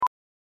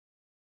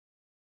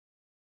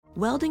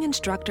Welding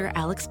instructor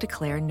Alex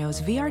DeClaire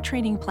knows VR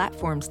training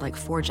platforms like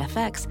Forge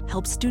FX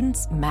help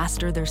students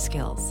master their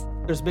skills.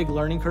 There's a big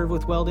learning curve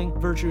with welding.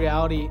 Virtual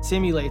reality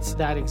simulates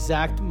that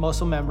exact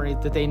muscle memory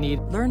that they need.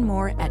 Learn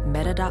more at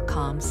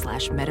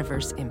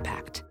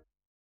meta.com/metaverseimpact.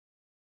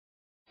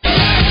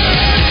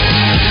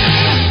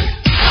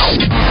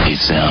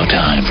 It's now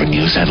time for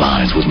news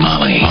headlines with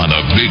Molly on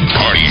the Big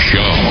Party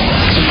Show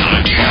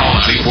on Channel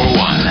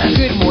 941.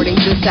 Good morning.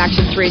 This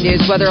Action 3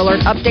 News Weather Alert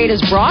update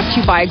is brought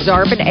to you by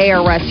Exarban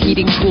ARS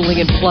Heating, Cooling,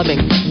 and Plumbing.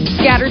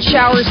 Scattered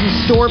showers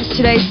and storms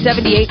today,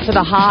 78 for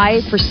the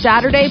high. For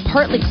Saturday,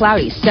 partly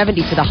cloudy,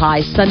 70 for the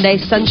high. Sunday,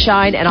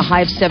 sunshine and a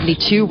high of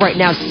 72. Right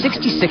now,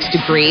 66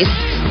 degrees.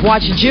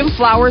 Watch Jim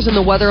Flowers and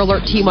the Weather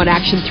Alert team on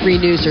Action 3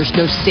 News. There's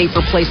no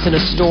safer place in a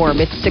storm.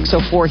 It's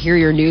 6:04. Here are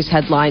your news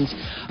headlines.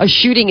 A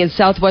shooting in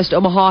southwest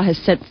Omaha has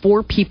sent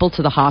 4 people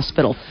to the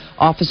hospital.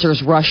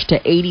 Officers rushed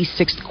to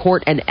 86th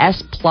Court and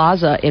S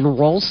Plaza in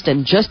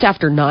Rolston just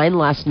after 9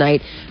 last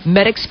night.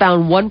 Medics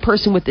found 1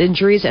 person with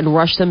injuries and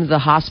rushed them to the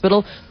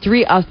hospital.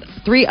 Three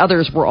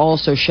others were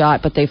also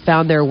shot, but they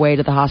found their way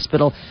to the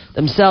hospital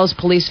themselves.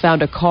 Police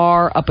found a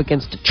car up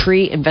against a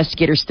tree.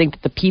 Investigators think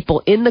that the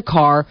people in the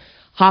car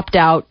hopped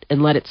out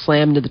and let it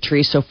slam into the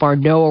tree. So far,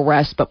 no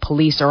arrests, but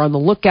police are on the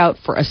lookout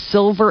for a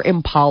silver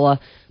Impala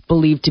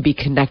believed to be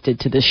connected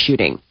to this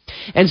shooting.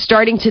 And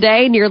starting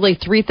today, nearly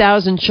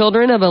 3,000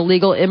 children of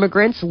illegal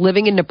immigrants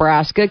living in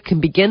Nebraska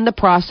can begin the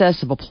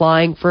process of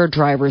applying for a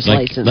driver's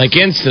license. Like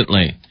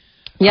instantly.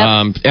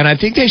 Yep. And I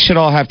think they should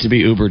all have to be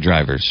Uber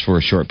drivers for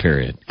a short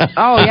period.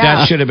 Oh, yeah.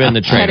 That should have been the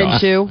trade-off.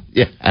 10 and 2.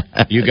 Yeah.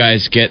 You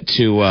guys get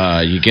to,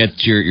 you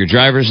get your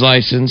driver's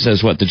license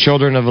as what? The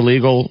children of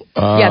illegal...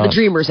 the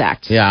Dreamers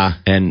Act. Yeah.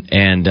 And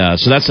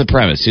so that's the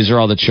premise. These are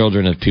all the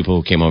children of people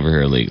who came over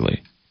here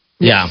illegally.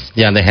 Yes.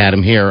 Yeah, they had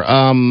them here.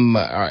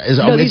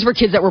 These were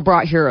kids that were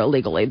brought here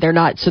illegally. They're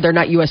not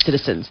U.S.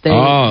 citizens. They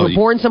were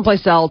born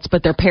someplace else,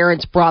 but their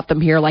parents brought them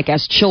here like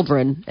as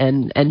children,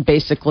 and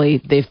basically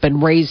they've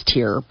been raised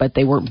here, but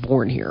they weren't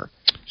born here.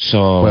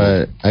 So,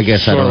 but I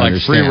guess I don't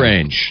understand. Free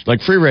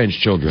range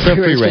children.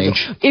 Free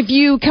range. If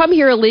you come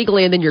here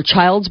illegally and then your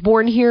child's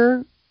born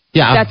here,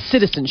 that's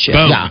citizenship.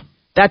 Boom. Yeah.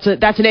 That's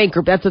an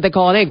anchor. That's what they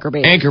call an anchor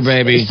baby. Anchor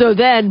baby. So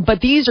then, but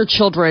these are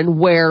children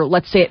where,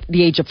 let's say at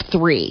the age of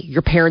 3,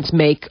 your parents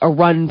make a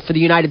run for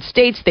the United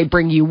States. They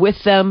bring you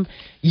with them.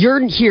 You're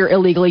here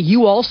illegally.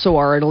 You also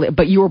are,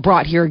 but you were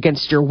brought here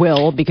against your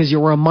will because you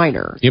were a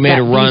minor. You made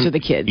a run. These are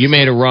the kids. You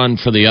made a run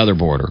for the other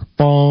border.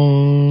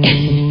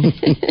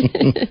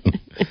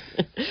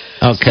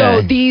 Okay.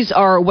 So these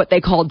are what they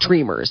call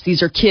dreamers.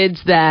 These are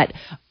kids that,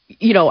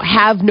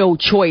 have no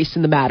choice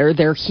in the matter.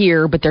 They're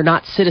here, but they're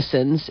not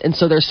citizens, and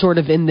so they're sort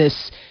of in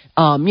this,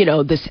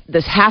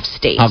 this half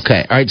state.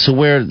 Okay, all right. So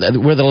we're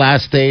the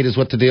last state is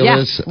what the deal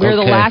is. We're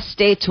the last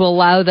state to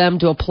allow them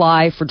to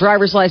apply for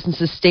driver's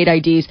licenses, state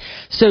IDs.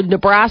 So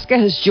Nebraska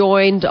has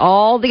joined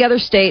all the other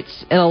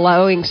states in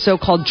allowing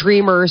so-called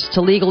dreamers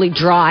to legally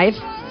drive.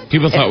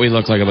 People thought we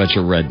looked like a bunch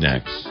of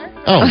rednecks.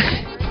 Oh,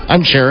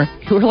 I'm sure.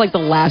 We're like the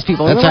last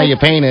people. That's how you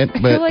paint it.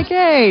 But we're like,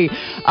 hey,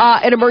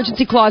 an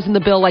emergency clause in the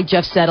bill, like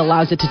Jeff said,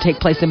 allows it to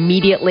take place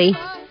immediately.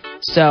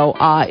 So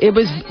it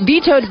was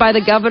vetoed by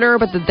the governor,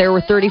 but there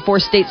were 34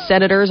 state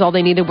senators. All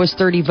they needed was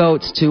 30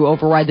 votes to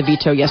override the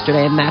veto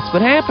yesterday, and that's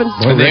what happened.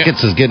 Well,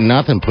 Ricketts is getting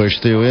nothing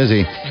pushed through, is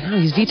he? I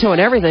know, he's vetoing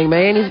everything,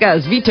 man. He's got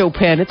his veto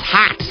pen. It's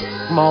hot.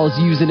 Maul's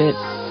using it.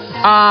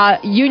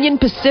 Union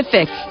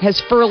Pacific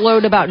has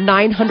furloughed about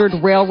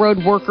 900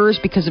 railroad workers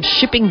because of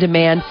shipping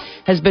demand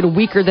has been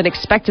weaker than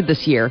expected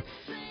this year.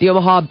 The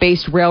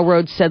Omaha-based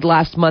railroad said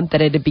last month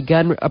that it had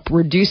begun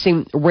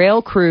reducing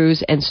rail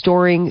crews and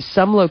storing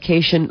some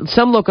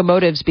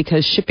locomotives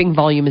because shipping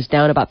volume is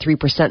down about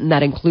 3%, and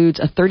that includes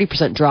a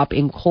 30% drop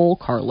in coal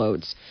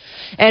carloads.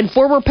 And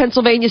former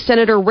Pennsylvania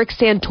Senator Rick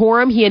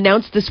Santorum, he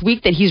announced this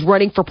week that he's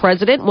running for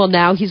president. Well,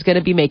 now he's going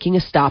to be making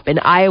a stop in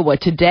Iowa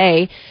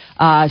today.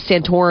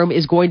 Santorum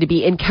is going to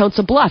be in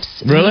Council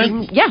Bluffs.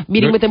 Really?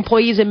 Meeting with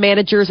employees and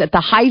managers at the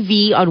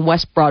Hy-Vee on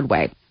West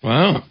Broadway.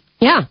 Wow.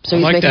 Yeah. So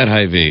he's that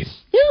Hy-Vee.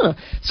 Yeah.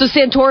 So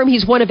Santorum,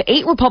 he's one of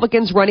 8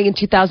 Republicans running in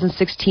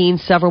 2016.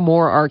 Several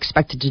more are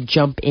expected to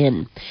jump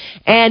in.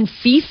 And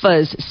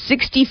FIFA's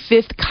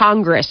 65th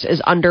Congress is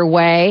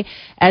underway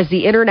as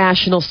the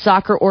international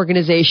soccer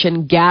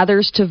organization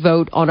gathers to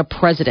vote on a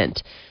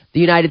president. The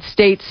United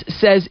States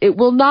says it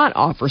will not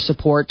offer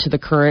support to the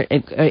current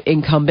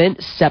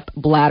incumbent, Sepp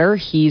Blatter.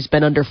 He's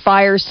been under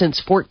fire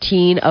since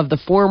 14 of the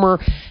former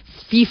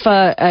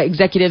FIFA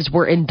executives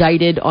were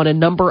indicted on a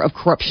number of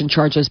corruption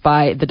charges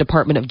by the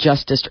Department of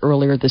Justice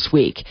earlier this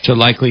week. So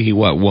likely he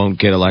won't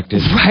get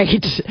elected?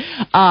 Right.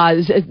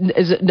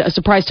 Is a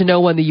surprise to no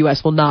one, the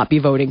U.S. will not be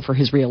voting for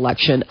his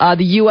reelection. The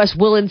U.S.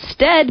 will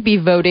instead be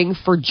voting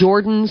for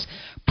Jordan's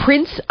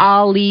Prince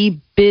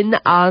Ali bin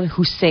Al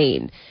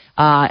Hussein.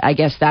 I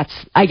guess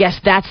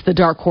that's the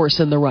dark horse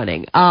in the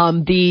running.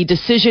 The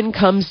decision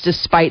comes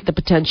despite the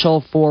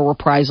potential for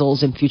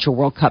reprisals in future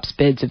World Cup's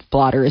bids if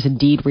Blatter is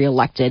indeed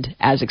reelected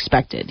as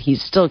expected.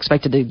 He's still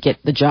expected to get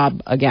the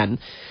job again.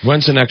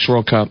 When's the next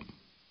World Cup?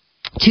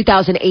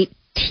 2018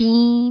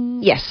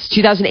 2018. Yes,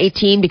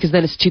 2018, because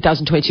then it's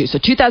 2022. So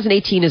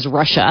 2018 is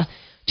Russia.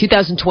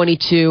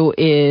 2022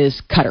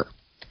 is Qatar.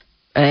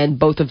 And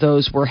both of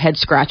those were head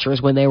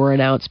scratchers when they were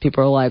announced.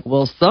 People are like,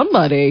 well,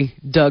 somebody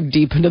dug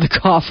deep into the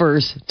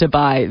coffers to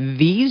buy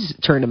these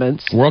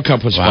tournaments. World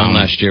Cup was fun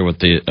last year with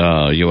the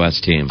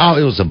U.S. team. Oh,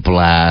 it was a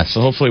blast.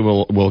 So hopefully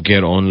we'll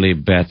get only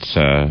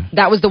better.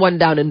 That was the one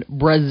down in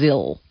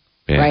Brazil.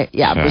 Yeah. Right?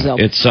 Yeah, Brazil.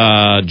 It's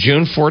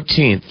June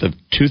 14th of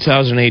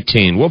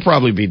 2018. We'll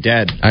probably be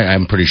dead.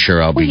 I'm pretty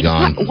sure I'll be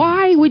gone.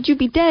 Why would you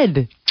be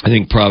dead? I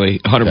think probably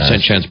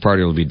 100% chance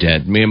Party will be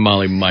dead. Me and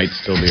Molly might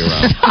still be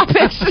around. Stop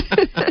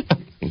it.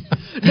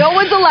 No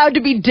one's allowed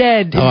to be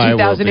dead in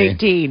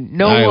 2018.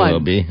 No one. I will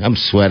be. I'm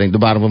sweating. The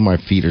bottom of my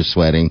feet are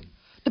sweating.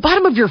 The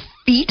bottom of your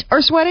feet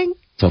are sweating?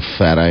 So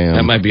fat I am.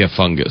 That might be a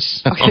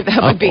fungus. Okay,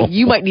 that might be.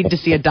 You might need to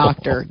see a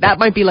doctor. That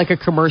might be like a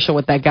commercial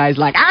with that guy's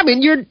like, I'm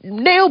in your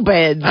nail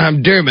bed.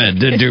 I'm Dermot,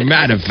 the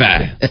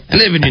Dermatify. I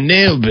live in your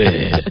nail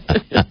bed.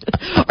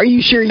 Are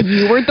you sure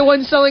you weren't the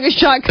one selling a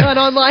shotgun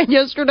online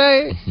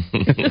yesterday?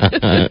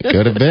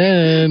 Could have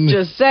been.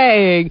 Just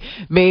saying,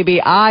 maybe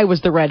I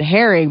was the red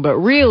herring, but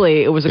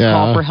really it was a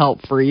call for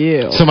help for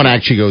you. Someone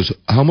actually goes,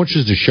 how much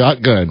is the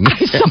shotgun?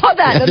 I saw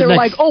that, and they were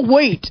like, oh,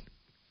 wait.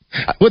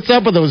 What's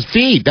up with those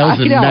feet? That was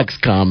the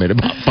next comment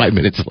about 5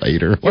 minutes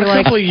later. What a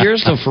couple of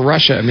years, though, for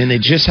Russia. I mean, they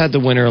just had the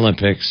Winter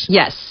Olympics.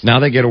 Yes. Now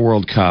they get a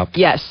World Cup.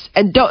 Yes.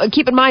 And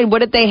keep in mind, what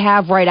did they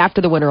have right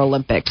after the Winter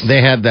Olympics?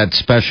 They had that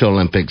Special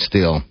Olympics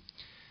deal.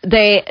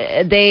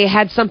 They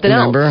had something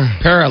else.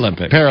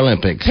 Paralympics.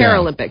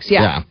 Paralympics,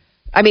 yeah.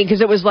 I mean,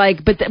 because it was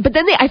like, but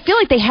then I feel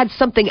like they had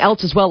something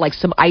else as well, like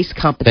some ice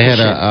competition.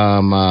 They had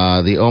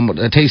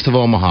a Taste of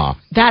Omaha.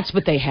 That's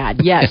what they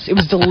had. Yes, it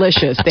was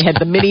delicious. They had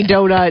the mini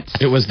donuts.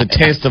 It was the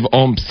Taste of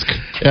Omsk.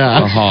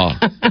 Yeah.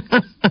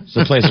 It's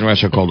a place in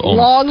Russia called Omsk.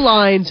 Long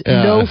lines,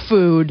 no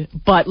food,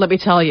 but let me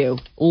tell you,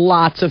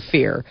 lots of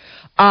fear.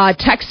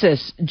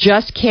 Texas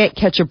just can't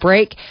catch a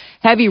break.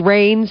 Heavy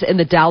rains in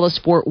the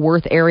Dallas-Fort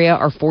Worth area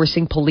are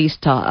forcing police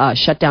to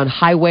shut down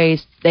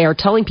highways. They are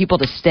telling people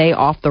to stay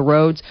off the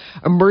roads.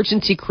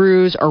 Emergency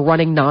crews are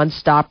running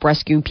nonstop,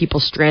 rescuing people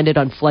stranded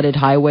on flooded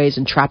highways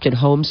and trapped in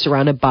homes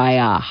surrounded by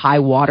high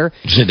water.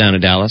 Sit down to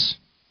Dallas.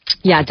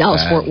 Yeah,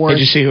 Dallas-Fort Worth. Did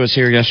you see who was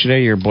here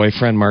yesterday? Your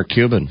boyfriend, Mark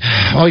Cuban.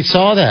 Oh, I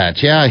saw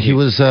that. Yeah, he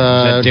was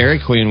at Dairy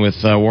Queen with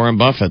Warren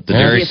Buffett.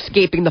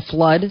 Escaping the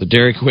flood. The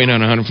Dairy Queen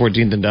on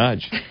 114th and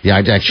Dodge. Yeah, I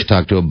actually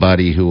talked to a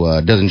buddy who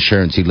does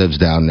insurance. He lives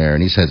down there,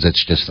 and he says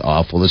it's just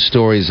awful. The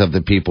stories of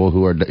the people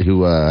who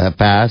have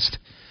passed,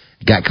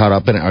 got caught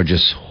up in it, are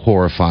just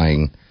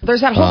horrifying.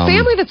 There's that whole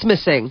family that's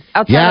missing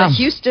outside of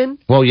Houston.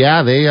 Well,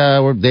 yeah, they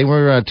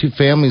were two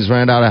families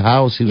ran out of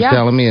house. He was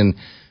telling me, and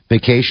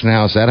vacation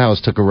house. That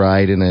house took a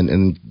ride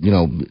and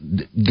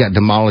got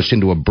demolished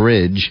into a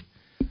bridge.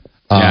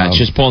 Yeah, it's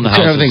just pulling the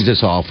house. Everything's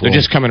just awful. They're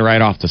just coming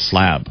right off the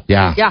slab.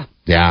 Yeah.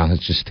 Yeah,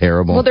 it's just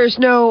terrible. Well,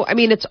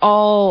 it's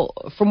all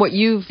from what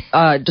you've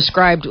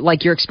described,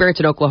 like your experience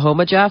in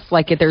Oklahoma, Jeff.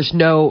 Like there's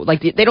no,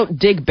 they don't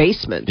dig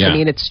basements. Yeah. I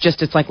mean,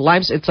 it's like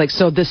limestone. It's like,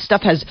 so this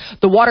stuff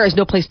the water has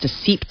no place to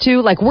seep to.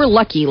 Like we're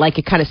lucky, like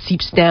it kind of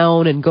seeps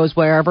down and goes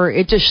wherever.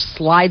 It just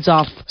slides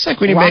off. It's like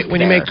when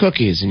you make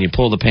cookies and you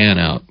pull the pan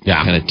out.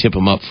 Yeah. Kind of tip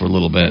them up for a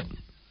little bit.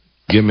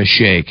 Give them a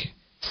shake.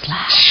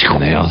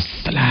 Slide. They all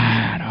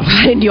slide off.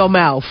 Right in your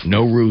mouth.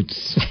 No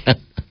roots.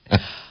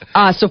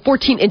 So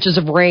 14 inches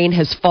of rain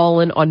has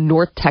fallen on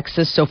North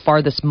Texas so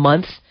far this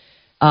month,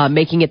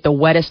 making it the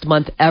wettest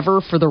month ever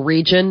for the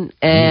region.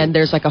 And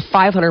there's like a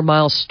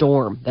 500-mile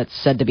storm that's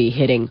said to be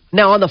hitting.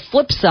 Now, on the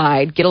flip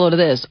side, get a load of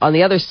this. On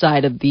the other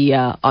side of the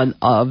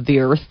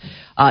earth,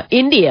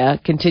 India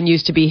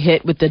continues to be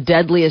hit with the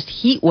deadliest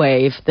heat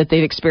wave that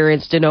they've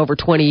experienced in over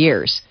 20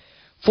 years.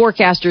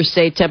 Forecasters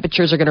say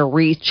temperatures are going to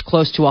reach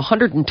close to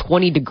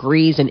 120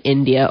 degrees in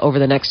India over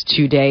the next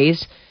 2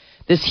 days.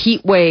 This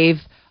heat wave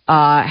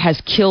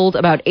has killed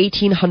about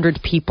 1,800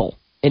 people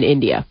in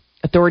India.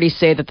 Authorities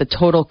say that the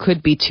total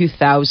could be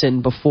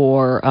 2,000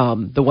 before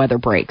the weather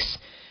breaks.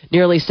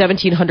 Nearly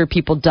 1,700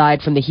 people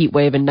died from the heat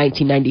wave in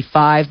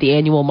 1995. The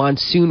annual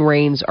monsoon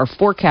rains are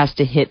forecast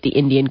to hit the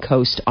Indian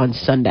coast on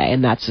Sunday,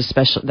 and that's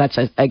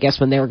I guess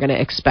when they were going to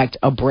expect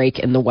a break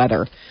in the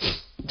weather.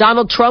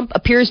 Donald Trump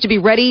appears to be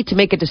ready to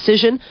make a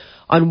decision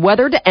on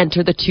whether to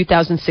enter the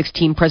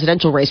 2016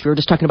 presidential race. We were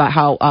just talking about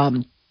how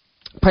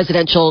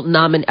presidential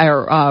runner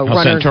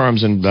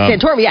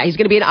Santorum, yeah, he's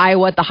going to be in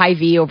Iowa at the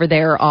Hy-Vee over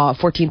there,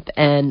 14th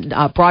and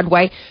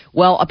Broadway.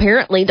 Well,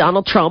 apparently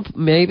Donald Trump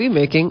may be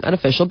making an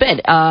official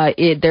bid.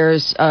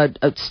 There's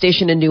a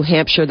station in New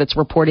Hampshire that's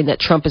reporting that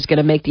Trump is going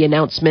to make the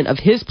announcement of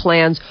his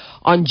plans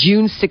on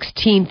June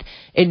 16th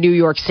in New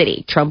York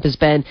City. Trump has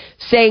been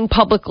saying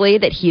publicly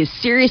that he is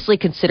seriously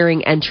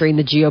considering entering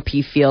the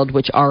GOP field,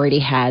 which already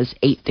has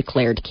 8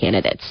 declared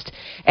candidates.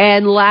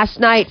 And last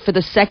night, for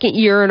the second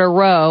year in a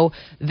row,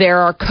 there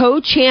are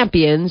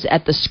co-champions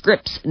at the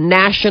Scripps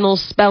National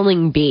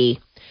Spelling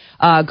Bee.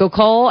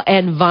 Gokul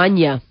and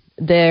Vanya.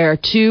 They're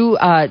two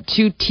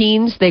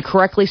teens. They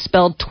correctly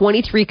spelled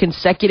 23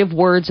 consecutive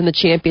words in the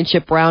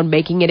championship round,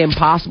 making it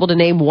impossible to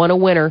name one a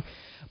winner.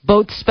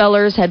 Both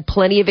spellers had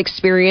plenty of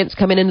experience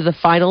coming into the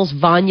finals.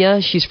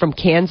 Vanya, she's from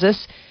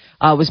Kansas,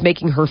 was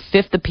making her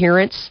 5th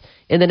appearance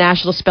in the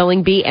National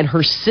Spelling Bee, and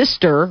her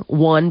sister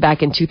won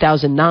back in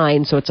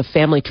 2009, so it's a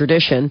family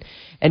tradition.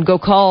 And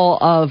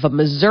Gokul of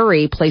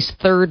Missouri placed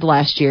 3rd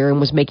last year and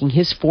was making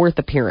his 4th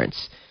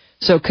appearance.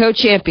 So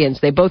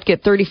co-champions, they both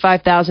get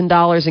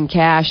 $35,000 in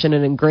cash and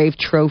an engraved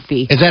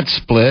trophy. Is that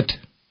split?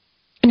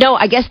 No,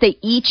 I guess they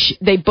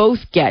both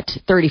get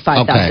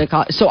 $35,000.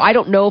 Okay. So I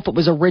don't know if it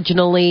was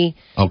originally,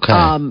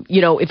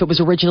 if it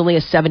was originally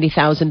a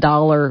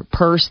 $70,000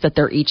 purse that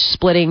they're each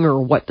splitting, or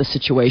what the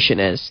situation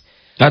is.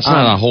 That's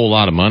not a whole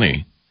lot of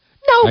money.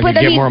 No, I but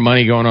could get more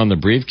money going on the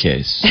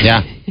briefcase.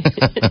 Yeah.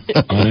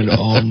 On an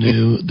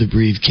all-new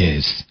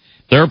briefcase.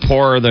 They're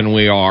poorer than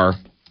we are.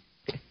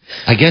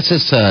 I guess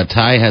this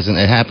tie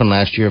it happened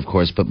last year, of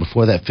course, but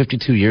before that,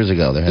 52 years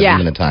ago, there hasn't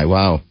been a tie.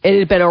 Wow. It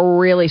had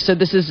been so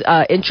this is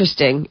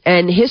interesting.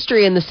 And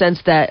history in the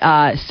sense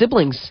that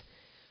siblings.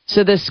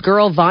 So this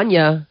girl,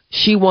 Vanya,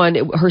 she won,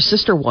 her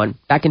sister won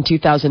back in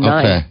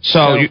 2009. Okay.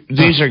 So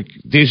these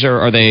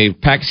are they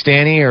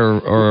Pakistani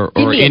or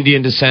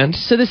Indian descent?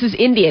 So this is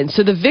Indian.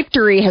 So the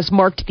victory has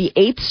marked the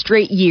 8th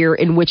straight year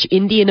in which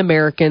Indian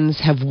Americans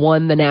have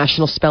won the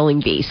National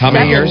Spelling Bee. How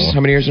many years?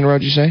 How many years in a row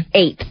did you say?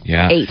 8.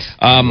 Yeah. 8.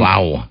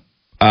 Wow.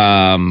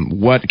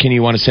 What can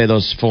you want to say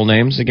those full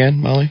names again,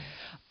 Molly?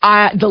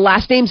 The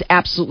last names,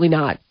 absolutely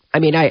not. I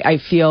mean, I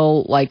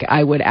feel like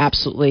I would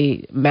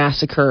absolutely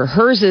massacre.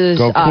 Hers is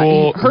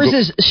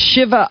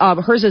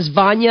Shiva. Hers is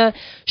Vanya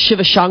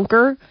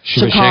Shivashankar.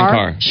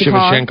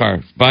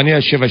 Shivashankar. Vanya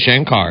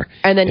Shivashankar.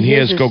 And then he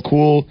is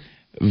Gokul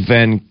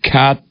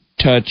Venkatachalam.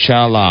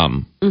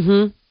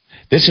 Mm-hmm.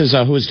 This is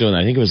who's doing that?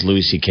 I think it was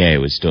Louis C.K.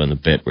 was doing the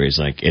bit where he's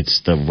like, it's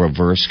the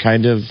reverse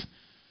kind of.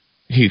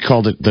 He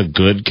called it the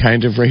good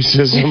kind of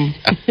racism.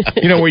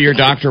 Where your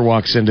doctor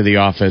walks into the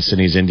office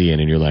and he's Indian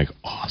and you're like,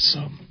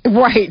 awesome.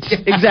 Right,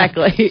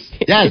 exactly.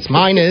 Yes,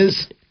 mine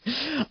is.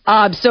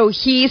 So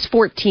he's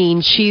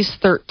 14, she's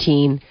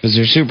 13. Because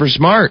they're super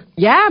smart.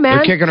 Yeah, man.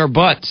 They're kicking our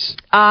butts.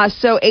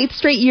 So 8th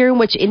straight year in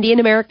which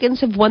Indian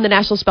Americans have won the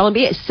National Spelling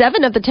Bee.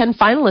 7 of the 10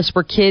 finalists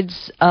were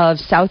kids of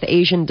South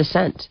Asian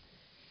descent.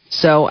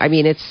 So, I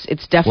mean,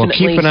 it's definitely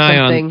Well, keep an eye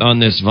on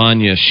this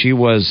Vanya. She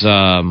was...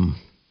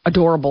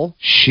 adorable.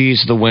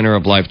 She's the winner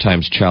of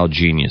Lifetime's Child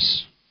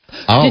Genius.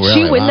 Oh, Did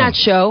she win that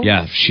show?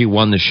 Yeah, she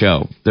won the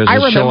show. There's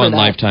a show on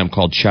Lifetime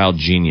called Child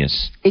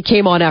Genius. It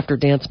came on after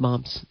Dance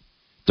Moms.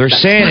 They're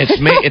saying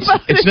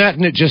it's not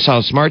just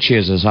how smart she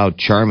is, it's how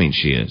charming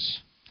she is.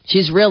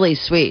 She's really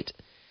sweet.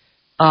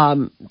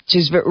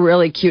 She's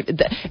really cute.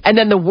 And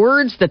then the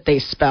words that they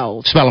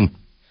spelled. Spell them.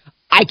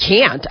 I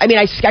can't. I mean,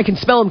 I can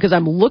spell them because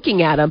I'm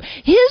looking at them.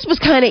 His was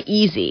kind of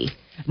easy.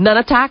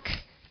 Nunatak.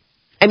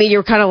 I mean,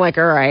 you're kind of like,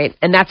 all right.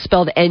 And that's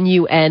spelled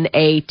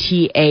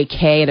Nunatak,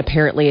 and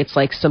apparently it's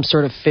like some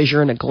sort of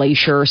fissure in a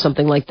glacier or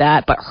something like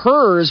that. But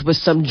hers was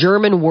some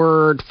German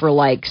word for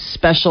like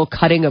special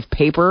cutting of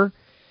paper,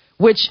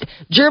 which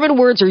German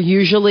words are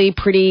usually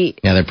pretty...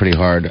 Yeah, they're pretty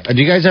hard. Do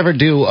you guys ever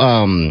do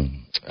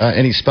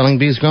any spelling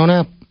bees growing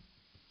up?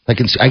 I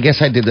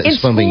guess I did the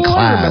spelling bee class.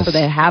 I remember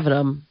they having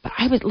them.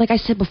 But like I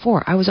said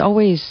before, I was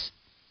always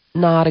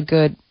not a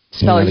good...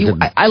 speller.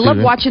 I love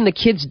watching the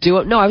kids do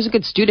it. No, I was a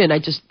good student. I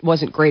just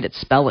wasn't great at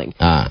spelling.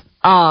 But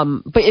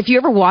if you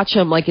ever watch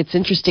them, like, it's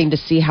interesting to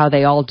see how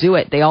they all do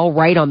it. They all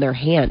write on their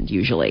hand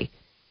usually.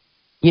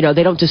 They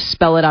don't just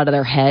spell it out of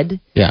their head.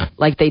 Yeah.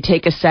 Like they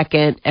take a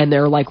second and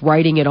they're like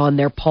writing it on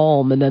their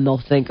palm, and then they'll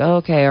think, oh,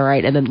 okay, all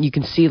right. And then you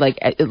can see, like,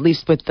 at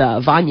least with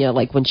Vanya,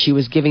 like when she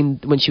was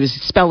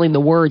spelling the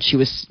word, she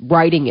was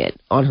writing it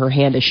on her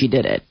hand as she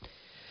did it.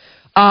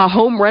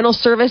 Home rental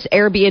service,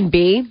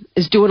 Airbnb,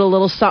 is doing a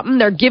little something.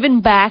 They're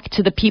giving back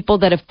to the people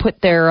that have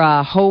put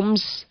their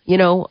homes,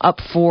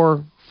 up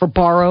for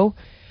borrow.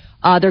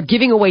 They're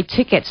giving away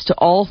tickets to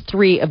all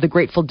 3 of the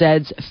Grateful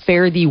Dead's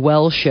Fare Thee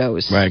Well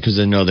shows. Right, because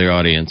they know their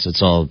audience.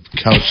 It's all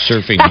couch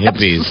surfing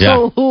hippies.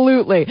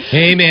 Absolutely. Yeah.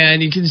 Hey,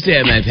 man, you can stay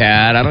at my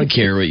pad. I don't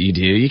care what you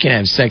do. You can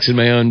have sex in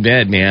my own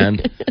bed,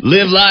 man.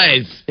 Live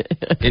life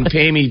and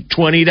pay me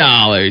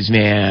 $20,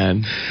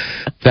 man.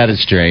 That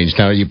is strange.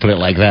 Now you put it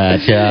like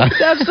that, yeah.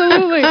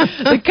 Absolutely.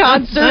 The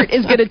concert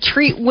is going to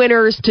treat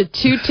winners to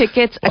 2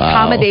 tickets,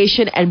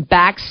 accommodation, and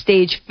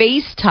backstage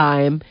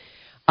FaceTime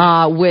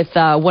with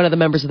one of the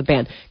members of the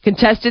band.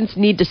 Contestants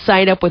need to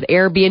sign up with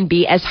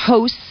Airbnb as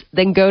hosts,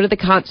 then go to the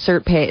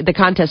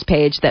contest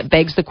page that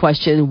begs the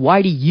question,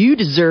 why do you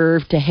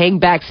deserve to hang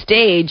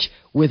backstage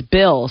with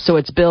Bill? So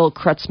it's Bill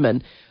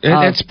Krutzman.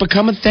 It's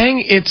become a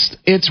thing.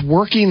 It's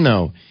working,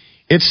 though.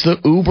 It's the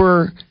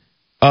Uber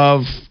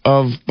of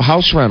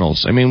house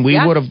rentals. I mean, we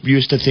would have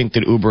used to think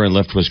that Uber and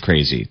Lyft was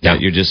crazy. Yeah.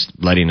 That you're just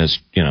letting us,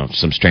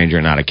 some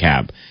stranger not a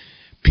cab.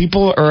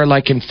 People are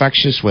like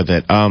infectious with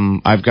it.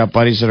 I've got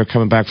buddies that are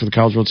coming back for the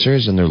College World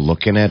Series, and they're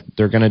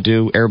going to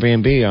do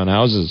Airbnb on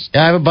houses.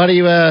 Yeah, I have a buddy.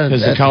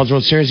 Because the College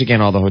World Series again,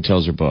 all the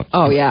hotels are booked.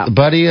 Oh yeah. A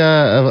buddy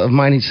of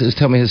mine, he's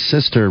telling me his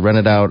sister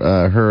rented out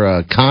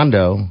her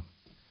condo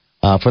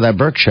for that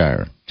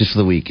Berkshire just for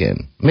the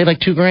weekend. Made like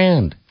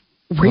 $2,000.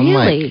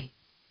 Really?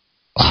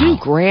 Wow.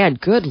 $2,000.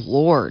 Good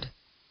Lord.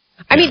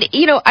 I mean,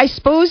 I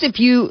suppose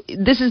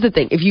this is the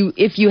thing.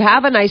 If you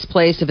have a nice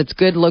place, if it's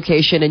good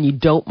location and you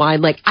don't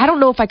mind, like, I don't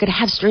know if I could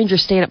have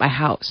strangers staying at my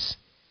house.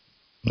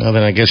 Well,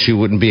 then I guess you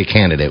wouldn't be a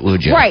candidate,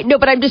 would you? Right. No,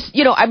 but I'm just,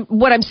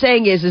 what I'm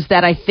saying is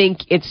that I think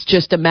it's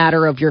just a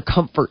matter of your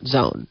comfort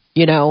zone,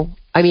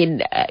 I mean,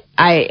 because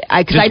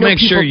I know make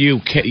sure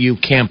you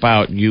camp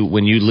out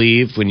when you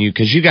leave,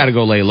 because you got to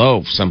go lay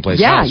low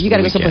someplace else. Yeah, you got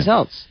to go someplace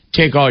else.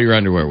 Take all your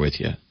underwear with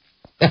you.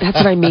 That's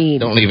what I mean.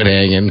 Don't leave it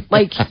hanging.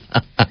 Like,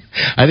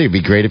 I think it'd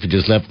be great if you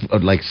just left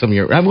like some of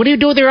your. What do you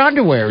do with your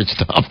underwear and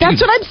stuff?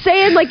 That's what I'm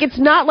saying. Like, it's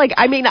not like,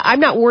 I mean, I'm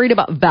not worried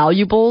about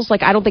valuables.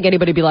 Like, I don't think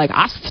anybody would be like,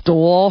 I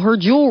stole all her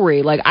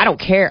jewelry. Like, I don't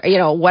care,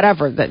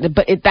 whatever.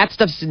 But that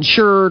stuff's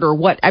insured or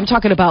what. I'm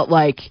talking about,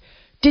 like,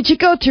 did you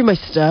go through my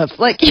stuff?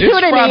 Like, you know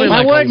what I mean? It's probably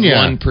like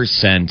a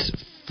 1%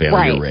 failure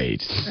Right.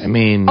 rate. I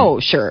mean, oh,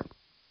 sure.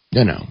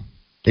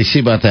 They see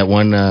about that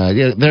one.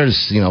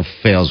 There's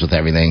fails with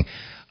everything.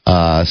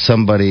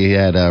 Somebody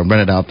had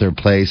rented out their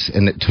place,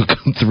 and it took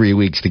them 3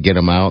 weeks to get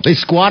them out. They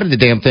squatted the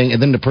damn thing,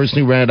 and then the person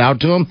who rented out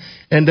to them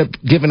ended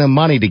up giving them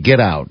money to get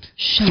out.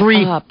 Shut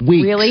 3 up.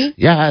 weeks. Really?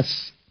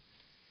 Yes.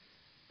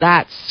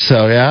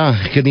 So,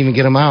 yeah, couldn't even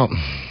get them out.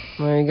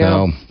 There you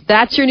go.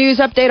 That's your news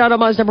update on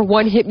Omaha's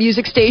 #1 hit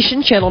music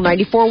station, Channel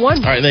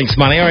 94.1. All right, thanks,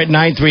 Monty. All right,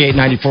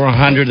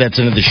 938-9400. That's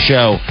into the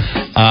show.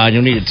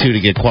 You'll need it, too, to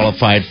get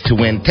qualified to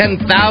win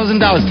 $10,000.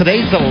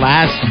 Today's the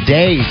last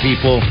day,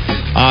 people.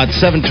 At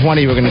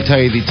 7:20, we're going to tell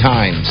you the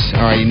times.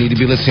 All right, you need to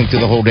be listening through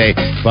the whole day.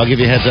 But I'll give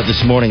you a heads up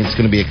this morning. It's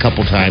going to be a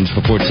couple times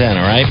before 10,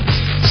 all right?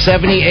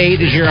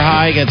 78 is your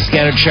high. Got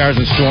scattered showers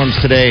and storms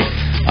today.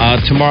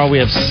 Tomorrow we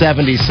have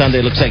 70.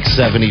 Sunday looks like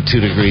 72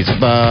 degrees.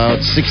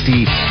 About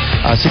 62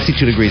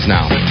 degrees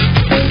now.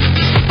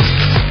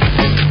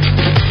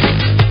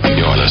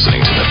 You're listening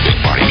to the Big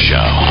Party Show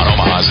on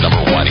Omaha's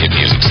 #1 hit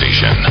music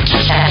station.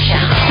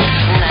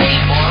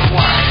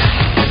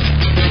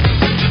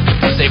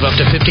 Save up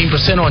to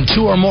 15% on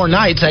 2 or more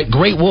nights at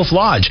Great Wolf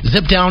Lodge.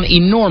 Zip down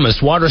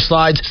enormous water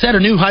slides, set a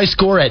new high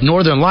score at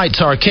Northern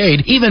Lights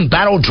Arcade, even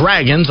battle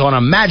dragons on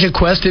a Magic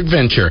Quest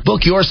adventure.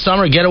 Book your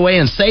summer getaway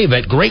and save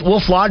at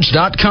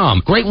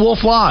GreatWolfLodge.com. Great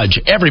Wolf Lodge,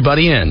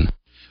 everybody in.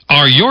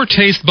 Are your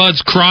taste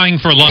buds crying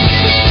for love?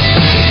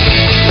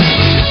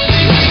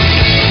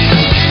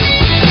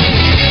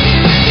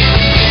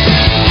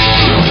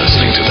 You're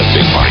listening to the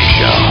Big Party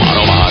Show on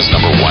Omaha's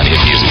 #1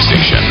 hit music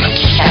station.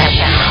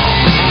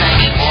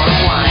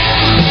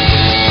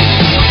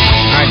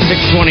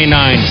 629,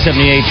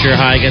 78 your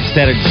high. Got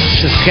scattered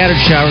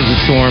showers and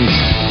storms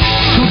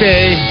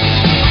today.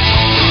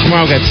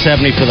 Tomorrow got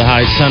 70 for the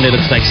high. Sunday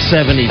looks like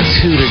 72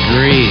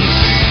 degrees.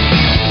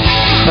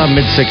 About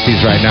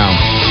mid-60s right now.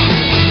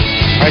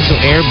 All right, so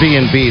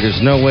Airbnb.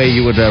 There's no way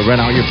you would rent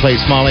out your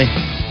place, Molly?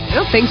 I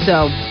don't think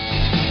so.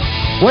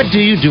 What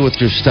do you do with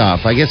your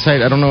stuff? I guess I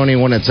don't know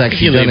anyone that's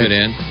actually done leave it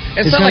in.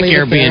 It's not like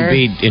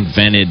Airbnb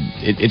invented.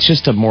 It's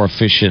just a more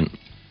efficient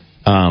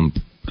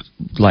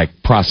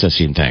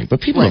processing thing.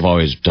 But people have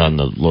always done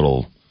the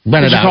little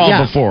rented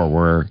out before.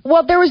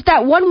 Well, there was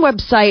that one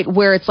website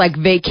where it's like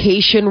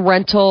vacation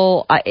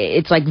rental.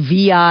 It's like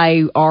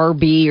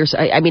VIRB or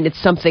I mean, it's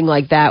something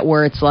like that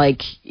where it's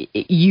like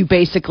you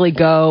basically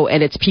go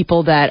and it's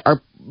people that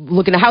are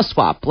looking to house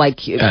swap. Like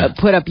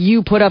put up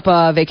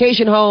a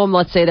vacation home.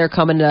 Let's say they're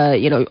coming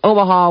to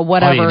Omaha,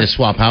 whatever. Oh, you just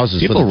swap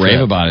houses. People rave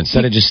about it.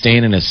 Instead of just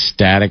staying in a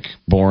static,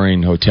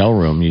 boring hotel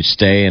room, you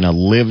stay in a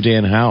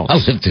lived-in house. A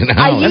lived-in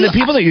house. And the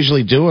people that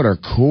usually do it are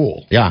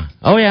cool. Yeah.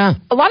 Oh yeah.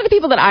 A lot of the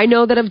people that I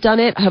know that have done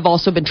it have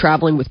also been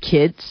traveling with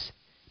kids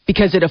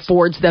because it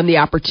affords them the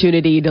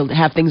opportunity to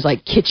have things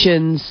like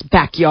kitchens,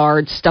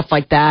 backyards, stuff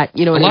like that.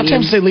 You know, a lot of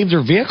times they leave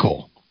their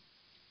vehicle.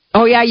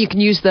 Oh, yeah, you can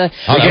use the...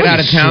 You get out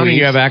of town and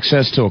you have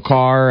access to a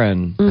car,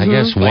 and I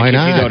guess why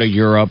not? If you go to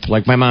Europe,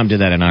 like my mom did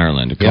that in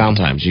Ireland a couple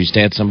times. You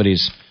stay at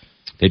somebody's,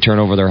 they turn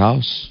over their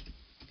house.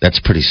 That's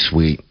pretty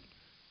sweet.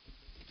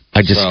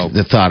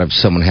 The thought of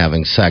someone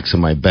having sex in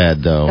my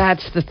bed, though.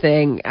 That's the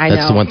thing. I know.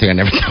 That's the one thing I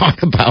never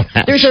thought about,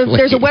 actually.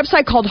 There's a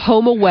website called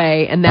Home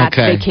Away, and that's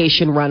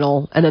vacation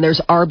rental. And then there's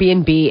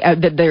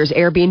Airbnb. There's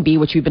Airbnb,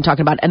 which we've been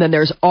talking about. And then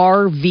there's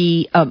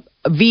VRBO.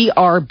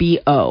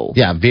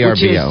 Yeah,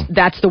 VRBO.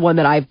 That's the one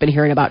that I've been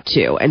hearing about,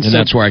 too. And so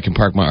that's where I can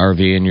park my RV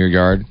in your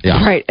yard?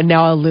 Yeah. Right, and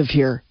now I live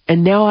here.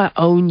 And now I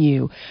own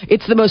you.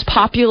 It's the most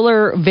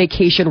popular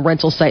vacation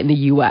rental site in the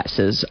U.S.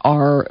 is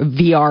our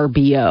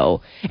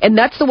VRBO. And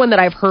that's the one that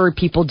I've heard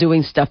people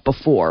doing stuff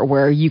before,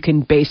 where you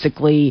can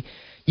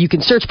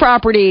search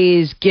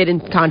properties, get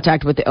in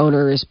contact with the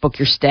owners, book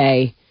your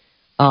stay.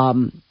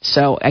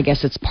 So I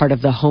guess it's part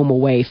of the Home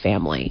Away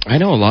family. I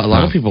know a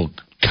lot of people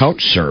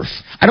couch surf.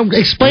 I don't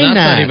explain that.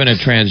 That's not even a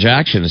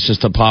transaction. It's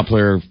just a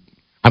popular...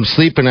 I'm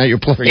sleeping at your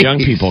place. For young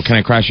people, can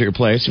I crash at your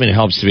place? I mean, it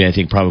helps to be, I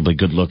think, probably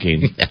good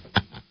looking.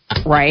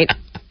 Right.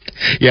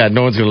 Yeah,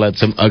 no one's going to let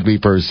some ugly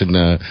person...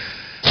 Can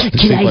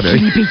I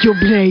sleep at your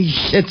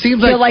place? It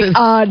seems They're like...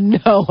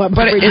 no, I'm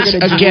but it's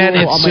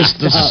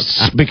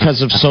just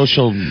because of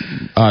social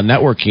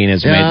networking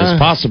has made this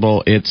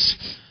possible. It's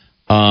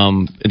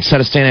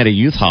instead of staying at a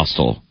youth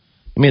hostel.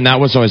 I mean, that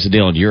was always the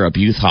deal in Europe.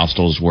 Youth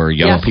hostels were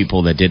young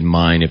people that didn't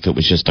mind if it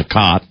was just a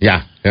cot.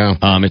 Yeah.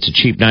 It's a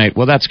cheap night.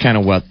 Well, that's kind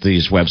of what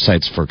these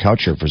websites for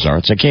couch surfers are.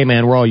 It's like, hey,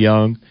 man, we're all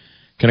young.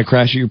 Can I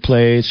crash at your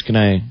place? Can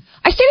I...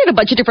 I stayed at a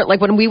bunch of different, like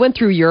when we went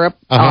through Europe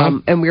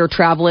and we were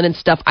traveling and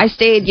stuff, I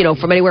stayed,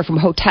 from anywhere from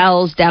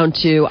hotels down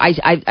to,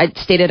 I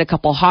stayed at a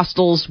couple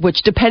hostels,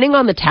 which depending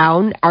on the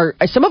town,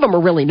 some of them are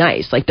really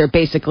nice. Like they're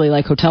basically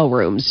like hotel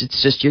rooms.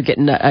 It's just you're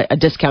getting a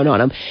discount on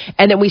them.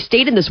 And then we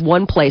stayed in this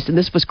one place, and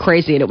this was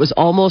crazy, and it was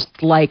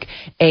almost like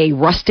a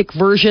rustic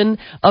version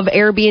of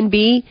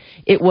Airbnb.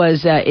 It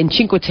was in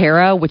Cinque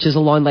Terre, which is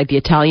along like the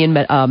Italian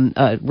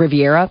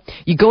Riviera.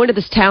 You go into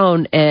this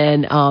town,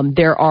 and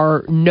there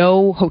are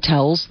no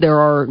hotels. There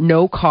are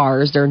no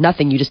cars. There are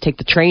nothing. You just take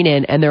the train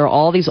in, and there are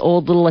all these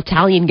old little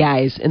Italian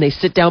guys, and they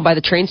sit down by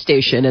the train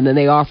station, and then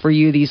they offer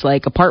you these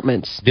like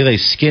apartments. Do they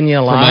skin you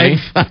alive?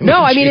 No,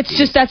 I mean that's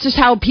just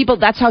how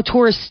that's how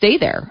tourists stay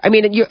there. I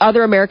mean,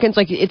 other Americans,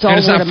 like it's all. And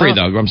it's not free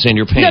though. I'm saying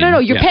you're paying. No,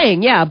 you're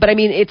paying. Yeah, but I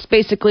mean, it's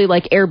basically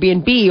like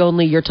Airbnb.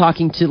 Only you're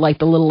talking to like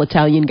the little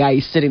Italian guy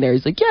who's sitting there.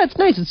 He's like, yeah, it's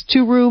nice. It's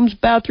 2 rooms,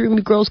 bathroom.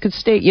 The girls could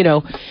stay.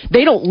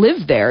 They don't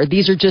live there.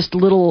 These are just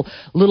little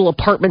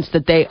apartments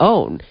that they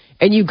own.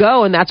 And you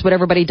go, and that's what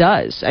everybody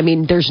does. I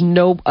mean, there's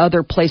no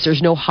other place.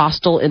 There's no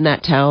hostel in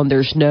that town.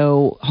 There's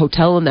no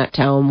hotel in that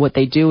town. What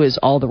they do is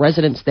all the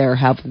residents there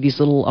have these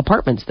little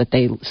apartments that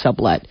they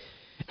sublet.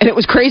 And it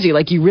was crazy.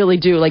 Like, you really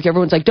do. Like,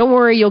 everyone's like, don't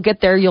worry, you'll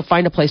get there. You'll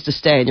find a place to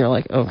stay. And you're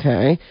like,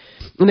 okay.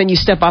 And then you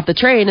step off the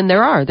train, and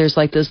there's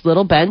like this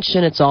little bench,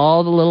 and it's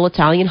all the little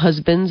Italian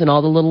husbands and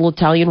all the little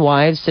Italian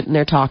wives sitting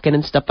there talking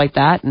and stuff like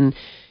that. And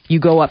you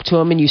go up to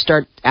them and you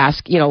start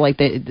asking, like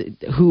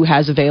who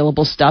has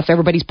available stuff.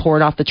 Everybody's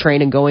pouring off the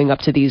train and going up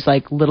to these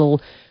little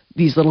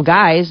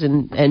guys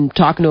and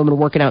talking to them and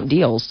working out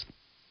deals.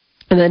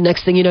 And then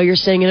next thing you know, you're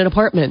staying in an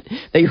apartment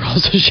that you're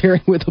also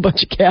sharing with a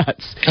bunch of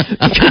cats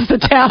because the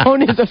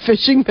town is a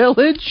fishing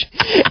village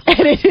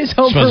and it is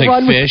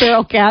overrun with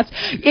feral cats.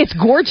 It's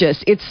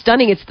gorgeous. It's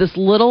stunning. It's this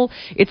little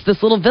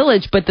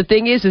village. But the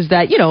thing is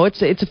that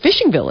it's a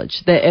fishing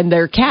village and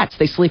they're cats.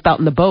 They sleep out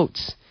in the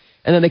boats.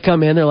 And then they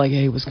come in, they're like,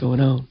 hey, what's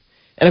going on?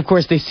 And, of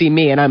course, they see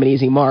me, and I'm an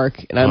easy mark.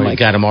 And I'm like,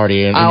 you got them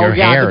already in your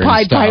hair the Pied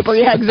and stuff. Piper.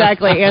 Yeah,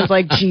 exactly. Anne's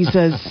like,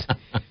 Jesus.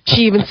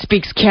 She even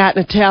speaks cat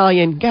in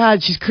Italian.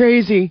 God, she's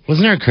crazy.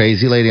 Wasn't there a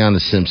crazy lady on The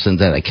Simpsons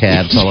that had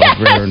cats all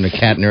over her and a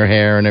cat in her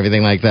hair and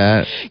everything like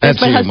that? Yes,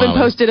 my husband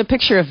posted a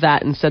picture of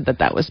that and said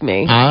that was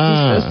me. He's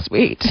so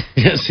sweet.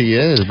 Yes, he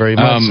is. Very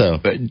much so.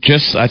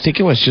 I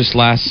think it was just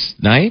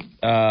last night,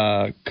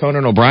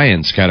 Conan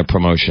O'Brien's got a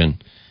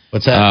promotion.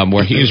 What's that?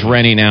 Where he's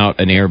renting out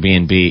an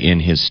Airbnb in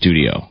his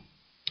studio.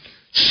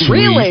 Sweet.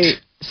 Really?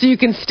 So you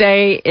can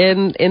stay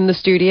in the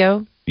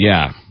studio?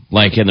 Yeah,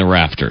 like in the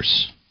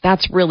rafters.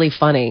 That's really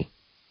funny.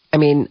 I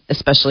mean,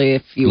 especially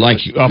if you like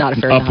not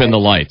afraid up in the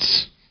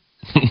lights.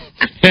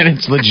 And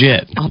it's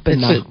legit. Up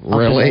in the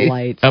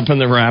lights. Up in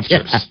the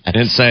rafters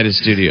inside his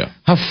studio.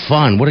 How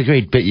fun. What a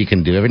great bit you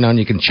can do. Every now and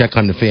then you can check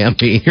on the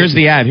family. Here's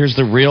the ad. Here's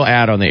the real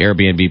ad on the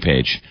Airbnb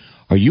page.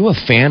 Are you a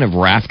fan of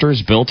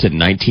rafters built in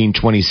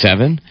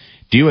 1927?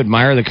 Do you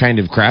admire the kind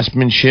of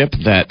craftsmanship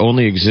that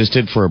only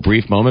existed for a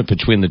brief moment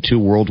between the 2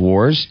 world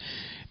wars?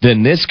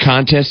 Then this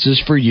contest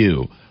is for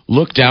you.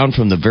 Look down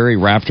from the very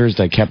rafters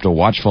that kept a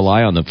watchful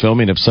eye on the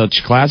filming of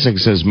such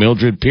classics as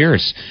Mildred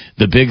Pierce,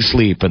 The Big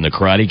Sleep, and The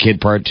Karate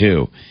Kid Part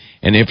 2.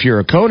 And if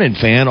you're a Conan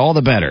fan, all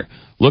the better.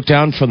 Look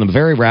down from the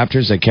very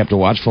rafters that kept a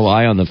watchful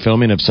eye on the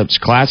filming of such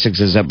classics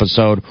as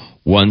Episode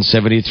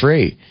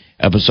 173.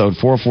 Episode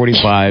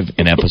 445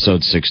 and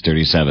episode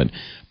 637.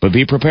 But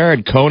be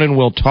prepared. Conan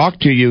will talk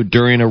to you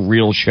during a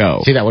real show.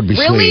 See, that would be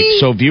sweet.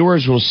 So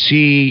viewers will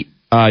see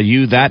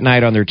you that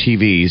night on their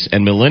TVs,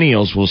 and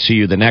millennials will see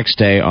you the next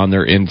day on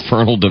their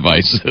infernal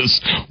devices.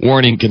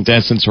 Warning,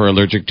 contestants who are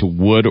allergic to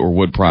wood or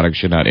wood products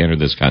should not enter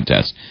this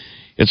contest.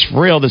 It's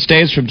real. This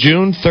day is from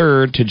June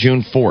 3rd to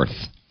June 4th.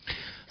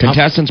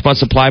 Contestants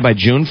must apply by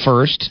June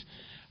 1st.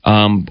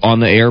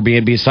 On the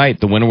Airbnb site.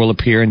 The winner will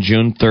appear in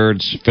June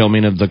 3rd's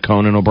filming of the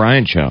Conan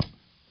O'Brien show.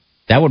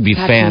 That would be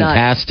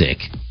fantastic.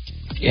 Nuts.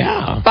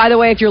 Yeah. By the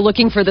way, if you're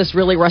looking for this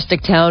really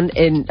rustic town,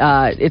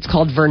 it's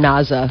called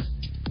Vernazza.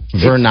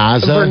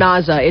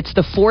 Vernazza? It's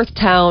the 4th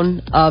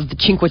town of the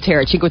Cinque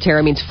Terre. Cinque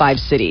Terre means 5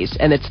 cities,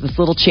 and it's this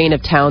little chain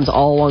of towns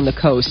all along the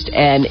coast.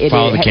 And it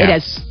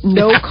has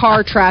no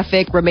car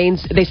traffic.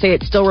 They say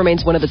it still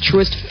remains one of the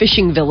truest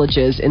fishing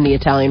villages in the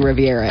Italian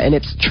Riviera, and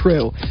it's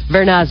true.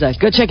 Vernazza.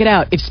 Go check it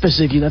out,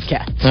 especially if you love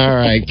cats. All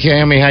right,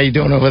 Cammie, how you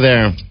doing over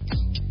there?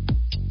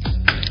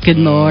 Good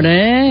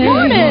morning.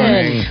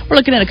 Morning. We're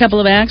looking at a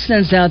couple of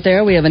accidents out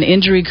there. We have an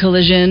injury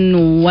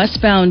collision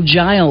westbound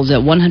Giles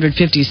at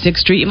 156th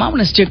Street. You might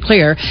want to steer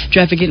clear.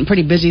 Traffic getting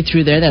pretty busy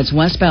through there. That's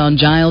westbound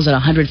Giles at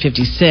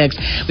 156.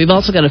 We've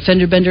also got a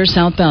fender bender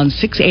southbound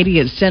 680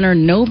 at Center.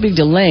 No big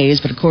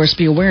delays, but of course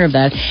be aware of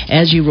that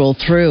as you roll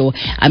through.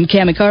 I'm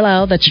Cammie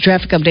Carlisle. That's your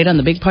traffic update on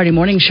the Big Party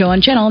Morning Show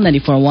on Channel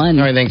 94.1.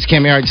 All right, thanks,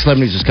 Cammie. All right,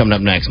 celebrity news is coming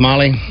up next.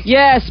 Molly?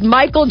 Yes,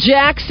 Michael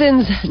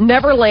Jackson's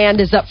Neverland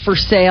is up for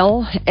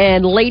sale,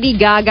 and Lady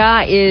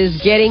Gaga is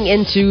getting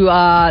into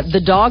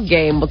the dog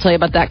game. We'll tell you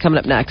about that coming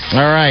up next.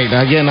 All right.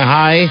 Again, the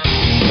high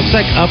looks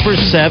like upper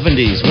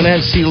 70s. We're going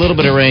to see a little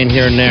bit of rain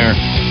here and there.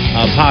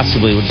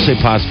 Possibly. We'll just say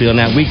possibly on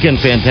that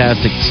weekend.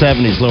 Fantastic.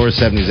 70s, lower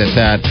 70s at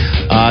that.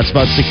 It's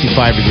about 65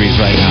 degrees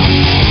right now.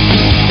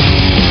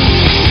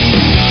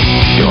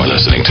 You're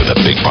listening to The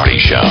Big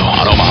Party Show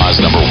on Omaha's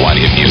 #1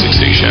 hit music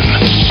station.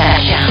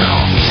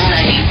 Channel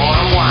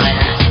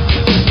 94.1.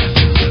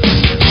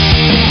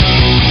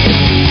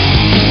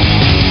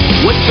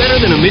 What's better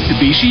than a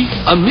Mitsubishi?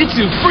 A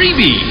Mitsu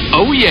Freebie.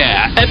 Oh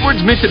yeah,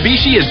 Edwards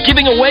Mitsubishi is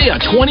giving away a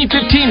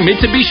 2015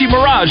 Mitsubishi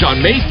Mirage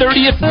on May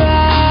 30th.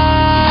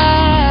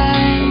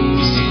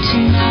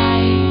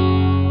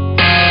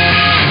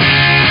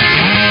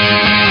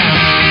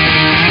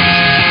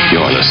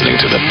 You're listening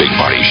to The Big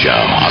Party Show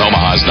on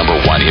Omaha's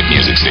 #1 hit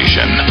music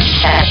station.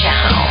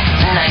 Channel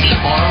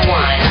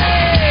 94.1.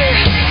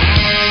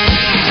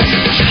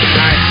 All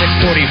right,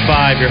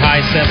 6:45. Your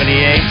high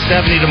 78,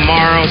 70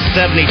 tomorrow,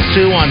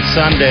 72 on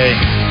Sunday.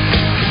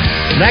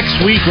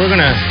 Next week we're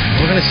gonna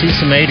see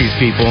some 80s,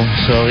 people.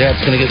 So yeah,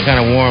 it's gonna get kind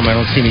of warm. I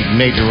don't see any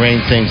major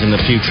rain things in the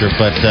future,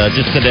 but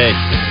just today,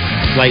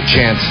 slight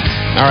chance.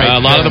 All right, a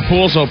lot of the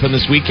pools open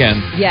this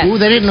weekend. Yes. Ooh,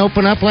 they didn't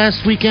open up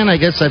last weekend. I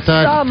guess I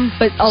thought some,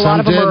 but a lot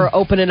of them are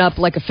opening up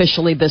like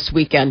officially this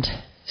weekend.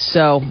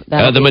 So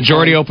the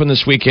majority open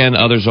this weekend.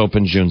 Others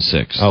open June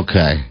 6th.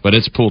 Okay, but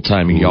it's pool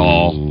time,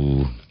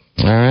 y'all.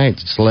 All right,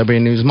 celebrity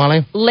news,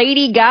 Molly.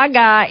 Lady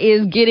Gaga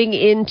is getting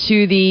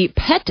into the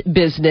pet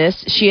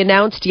business. She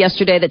announced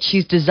yesterday that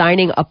she's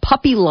designing a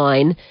puppy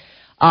line.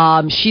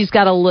 She's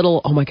got a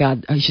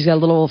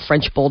little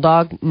French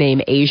bulldog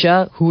named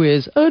Asia, who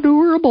is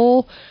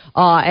adorable.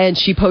 And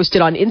she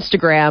posted on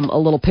Instagram a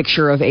little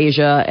picture of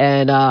Asia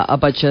and a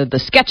bunch of the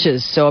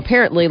sketches. So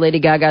apparently Lady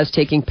Gaga is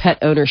taking pet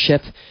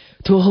ownership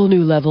to a whole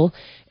new level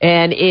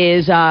and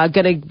is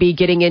going to be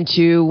getting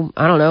into,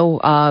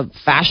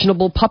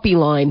 fashionable puppy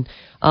line.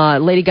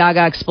 Lady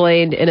Gaga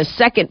explained in a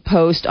second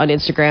post on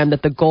Instagram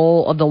that the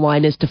goal of the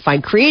line is to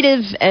find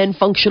creative and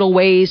functional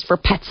ways for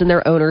pets and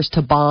their owners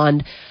to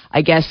bond.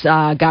 I guess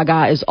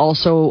Gaga is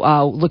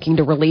also looking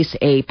to release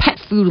a pet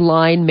food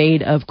line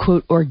made of,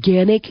 quote,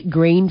 organic,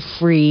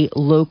 grain-free,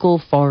 local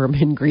farm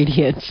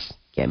ingredients.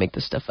 Can't make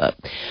this stuff up.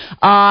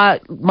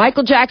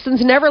 Michael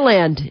Jackson's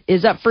Neverland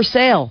is up for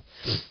sale.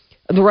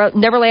 The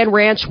Neverland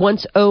Ranch,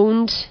 once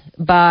owned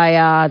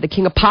by the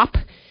King of Pop,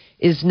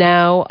 is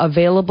now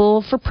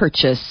available for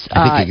purchase.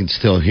 I think you can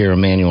still hear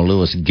Emmanuel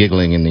Lewis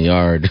giggling in the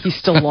yard. He's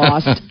still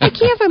lost. I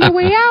can't find my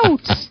way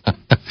out.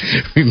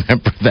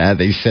 Remember that?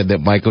 They said that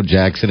Michael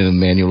Jackson and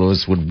Emmanuel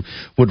Lewis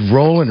would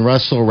roll and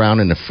wrestle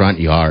around in the front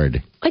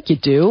yard. Like you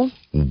do.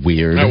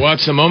 Weird. I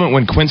watched the moment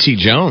when Quincy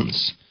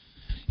Jones,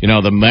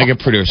 the mega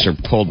producer,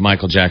 pulled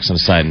Michael Jackson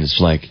aside and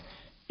was like,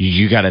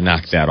 you got to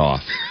knock that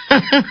off.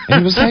 And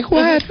he was like,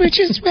 what? We're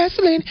just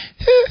wrestling.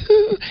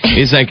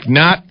 He's like,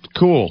 not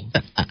cool.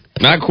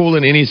 Not cool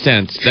in any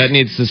sense. That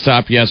needs to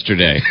stop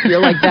yesterday. You're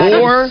like, that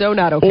is so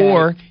not okay.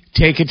 Or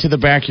take it to the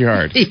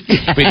backyard.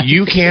 But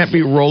you can't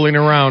be rolling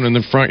around in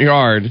the front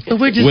yard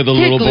with a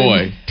little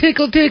boy.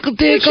 Tickle, tickle,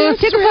 tickle.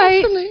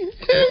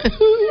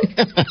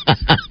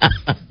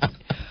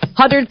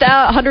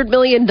 $100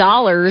 million,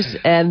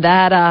 and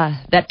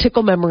that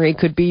tickle memory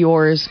could be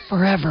yours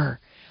forever.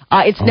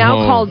 It's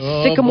now called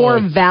Sycamore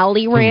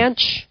Valley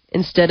Ranch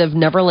instead of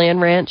Neverland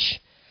Ranch.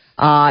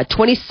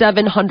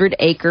 2,700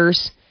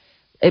 acres.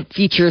 It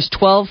features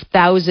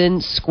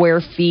 12,000 square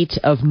feet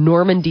of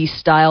Normandy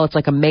style. It's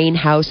like a main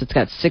house. It's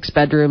got 6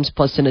 bedrooms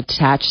plus an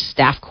attached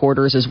staff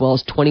quarters as well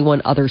as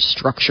 21 other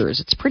structures.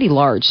 It's pretty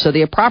large. So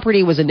the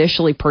property was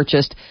initially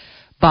purchased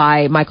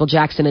by Michael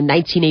Jackson in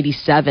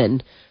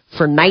 1987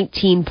 for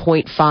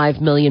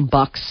 $19.5 million,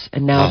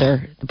 and now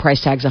the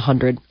price tag's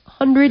 $100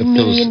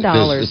 million.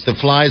 If the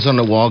flies on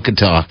the wall could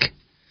talk.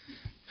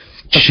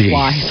 The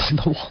flies on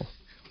the wall.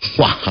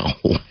 Wow.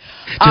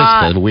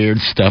 Just the weird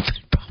stuff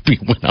that probably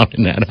went out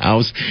in that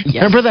house.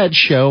 Yes. Remember that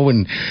show?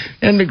 And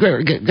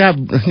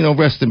God,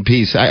 rest in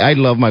peace. I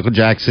love Michael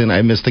Jackson.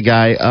 I miss the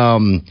guy.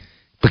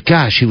 But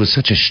gosh, he was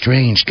such a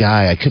strange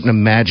guy. I couldn't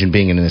imagine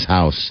being in his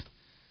house.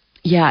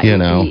 Yeah. He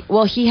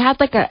had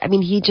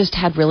he just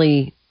had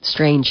really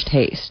strange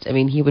taste. I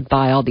mean, he would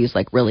buy all these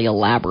really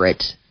really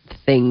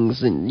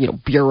things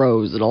and,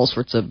 bureaus and all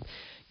sorts of,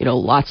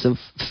 lots of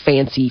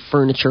fancy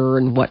furniture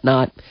and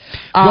whatnot.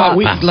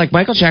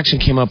 Michael Jackson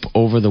came up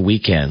over the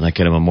weekend, at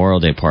a Memorial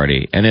Day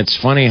party. And it's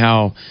funny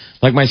how,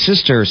 my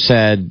sister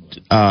said,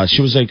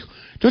 she was like,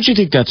 don't you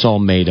think that's all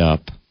made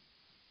up?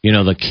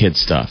 The kid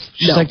stuff.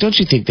 She's like, don't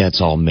you think that's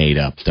all made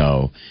up,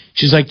 though?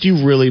 She's like, do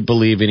you really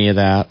believe any of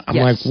that? I'm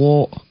like,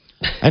 well,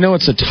 I know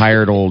it's a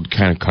tired old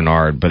kind of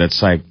canard, but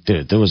it's like,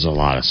 dude, there was a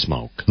lot of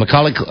smoke.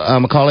 Macaulay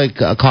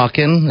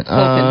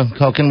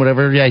Culkin,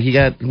 whatever. Yeah, he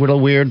got a little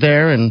weird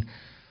there, and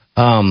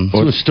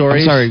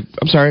stories. I'm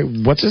sorry.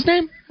 What's his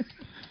name?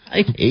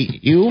 I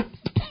hate you.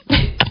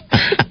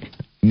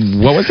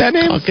 What was that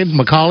name?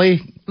 Macaulay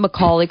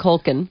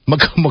Culkin.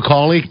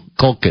 Macaulay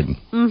Culkin.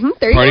 Mm-hmm.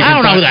 There you go. I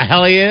don't know who the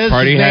hell he is.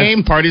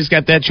 Party's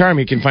got that charm.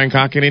 He can find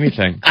cock in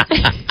anything.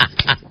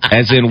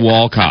 As in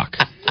wall cock.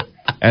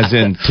 As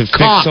in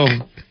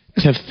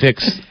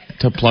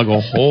to plug a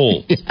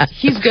hole. Yeah.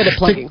 He's good at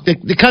plugging.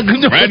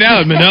 Right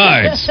now at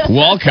Menards,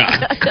 wall cock.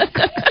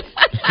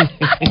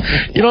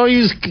 You don't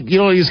use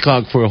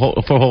cock for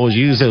holes.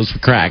 You use those for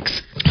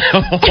cracks.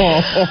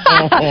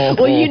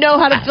 Well, you know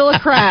how to fill a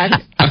crack.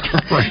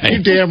 Right.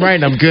 You're damn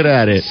right. I'm good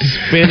at it.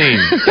 Spinning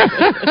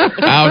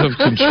out of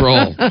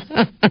control.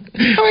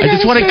 I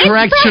just want to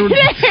correct you.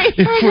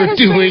 If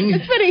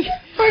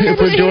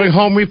we're doing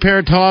home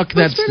repair talk,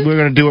 we're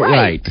going to do it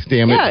right.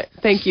 Damn it. Yeah,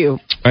 thank you. All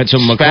right, so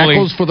Macaulay,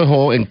 Spackle's for the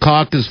hole and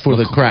cock is for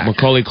the crack.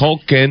 Macaulay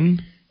Culkin.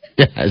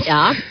 Yes.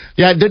 Yeah.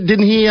 Yeah.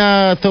 Didn't he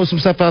throw some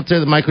stuff out there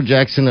that Michael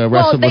Jackson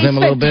wrestled with him a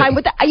little bit? Time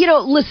with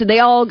listen, they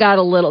all get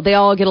a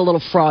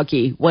little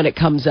froggy when it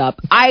comes up.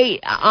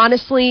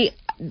 Honestly,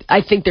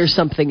 I think there's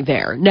something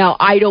there. Now,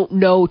 I don't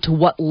know to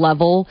what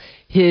level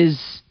his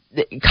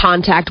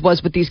contact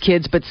was with these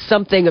kids, but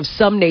something of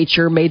some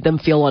nature made them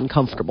feel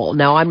uncomfortable.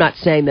 Now, I'm not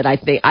saying that I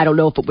don't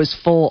know if it was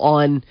full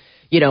on,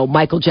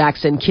 Michael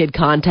Jackson kid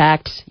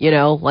contact,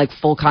 like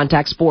full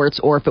contact sports,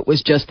 or if it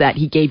was just that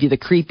he gave you the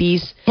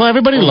creepies. Well,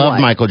 everybody loved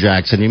Michael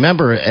Jackson,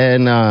 remember?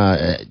 And,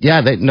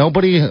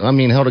 nobody,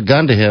 held a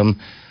gun to him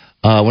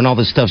when all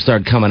this stuff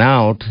started coming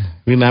out.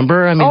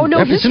 Remember?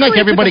 It seemed like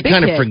everybody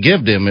kind of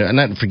forgived him.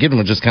 Not forgive him,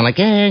 but just kind of like,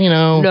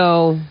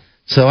 No.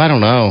 So, I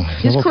don't know.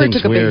 His career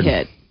took a big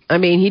hit.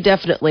 He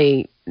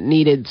definitely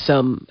needed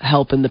some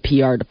help in the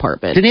PR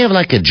department. Didn't he have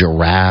like a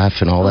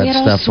giraffe and all that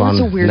stuff on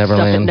Neverland? Stuff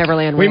at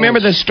Neverland Ranch. Remember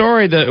the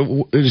story?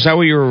 Is that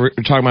what you were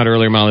talking about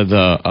earlier, Molly?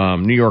 The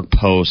New York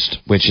Post,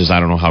 which is, I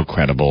don't know how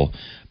credible,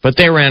 but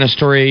they ran a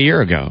story a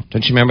year ago.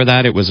 Don't you remember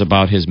that? It was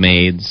about his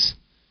maids.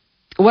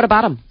 What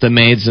about him? The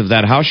maids of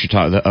that house you're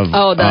talking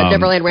of. The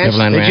Neverland Ranch?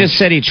 They just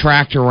said he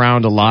tracked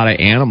around a lot of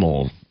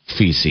animal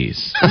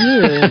feces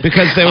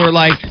because they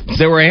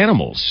were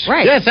animals,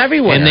 right? Yes,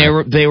 everywhere. And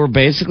they were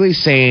basically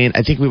saying,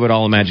 I think we would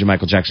all imagine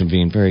Michael Jackson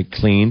being very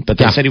clean, but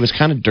they said he was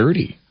kind of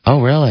dirty.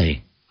 Oh,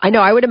 really? I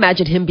know. I would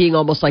imagine him being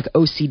almost like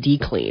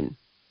OCD clean.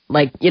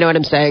 Like, you know what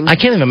I'm saying? I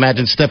can't even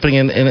imagine stepping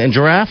in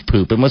giraffe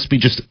poop. It must be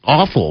just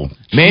awful.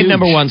 Maid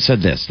number one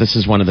said this. This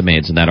is one of the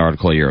maids in that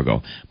article a year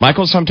ago.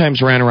 Michael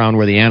sometimes ran around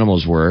where the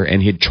animals were,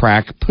 and he'd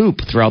track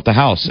poop throughout the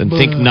house and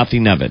think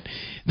nothing of it.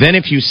 Then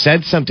if you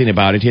said something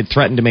about it, he'd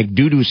threaten to make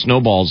doo-doo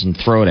snowballs and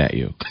throw it at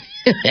you.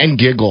 And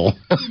giggle.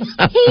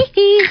 I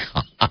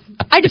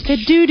just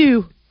said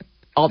doo-doo.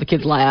 All the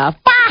kids laugh.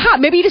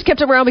 Maybe he just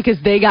kept him around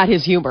because they got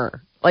his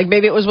humor. Like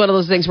maybe it was one of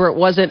those things where it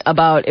wasn't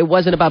about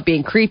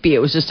being creepy. It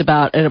was just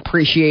about an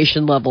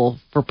appreciation level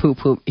for poop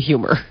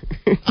humor.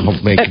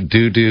 I'll make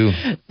doo-doo.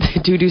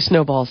 Doo-doo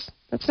snowballs.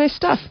 That's nice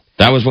stuff.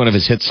 That was one of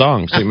his hit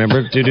songs. Do you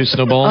remember Doo-Doo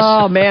Snowballs?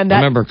 Oh, man. I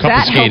remember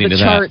couple skating to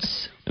that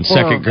in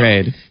second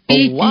grade.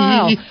 Oh,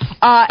 wow.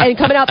 And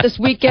coming out this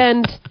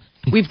weekend,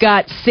 we've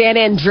got San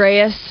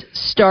Andreas,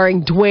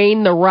 starring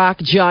Dwayne "The Rock"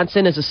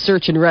 Johnson as a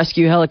search and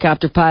rescue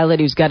helicopter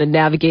pilot who's got to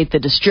navigate the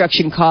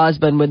destruction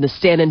caused when the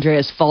San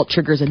Andreas fault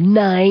triggers a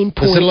 9.0.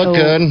 Does it look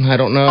good? I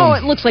don't know. Oh,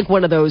 it looks like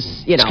one of those,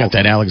 It's got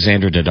that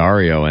Alexander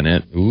Daddario in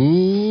it.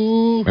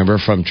 Ooh. Remember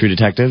from True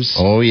Detectives?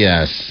 Oh,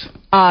 yes.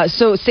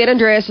 So San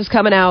Andreas is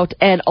coming out,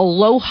 and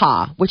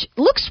Aloha, which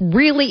looks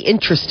really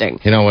interesting.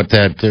 You know what?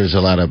 There's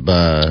a lot of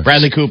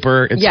Bradley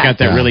Cooper. It's got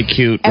that really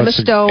cute Emma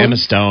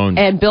Stone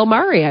and Bill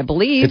Murray, I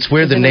believe. It's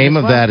weird. The name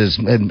of that is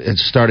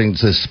it's starting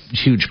this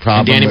huge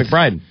problem. And Danny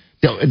McBride.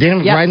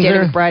 Danny McBride's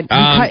there?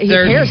 McBride. His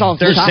hair's all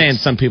They're saying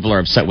some people are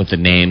upset with the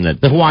name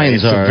that the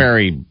Hawaiians are.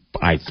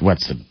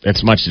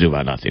 It's much to do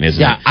about nothing, isn't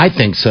it? Yeah, I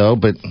think so,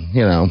 but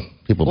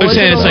people. They're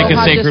saying it's like a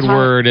sacred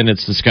word and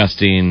it's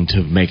disgusting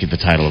to make it the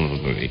title of a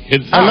movie.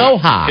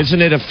 Aloha.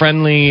 Isn't it a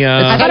friendly?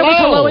 I thought it was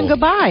hello and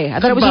goodbye. I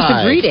thought it was just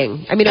a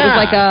greeting. It was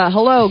like a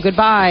hello,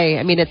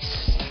 goodbye.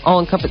 It's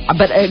all encompassing.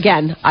 But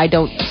again, I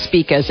don't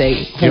speak as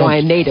a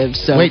Hawaiian native,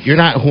 so. Wait, you're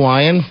not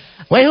Hawaiian?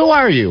 Wait, who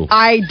are you?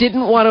 I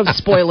didn't want to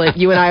spoil it.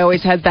 You and I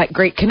always had that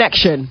great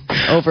connection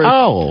over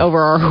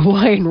our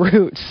Hawaiian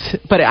roots.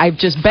 But I've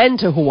just been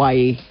to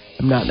Hawaii.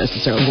 I'm not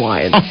necessarily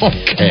Hawaiian.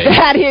 Okay.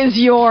 That is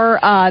your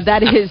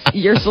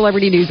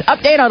celebrity news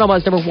update on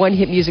Omaha's number one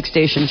hit music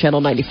station,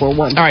 Channel 94.1. All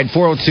right,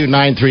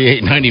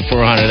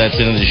 402-938-9400. That's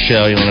the end of the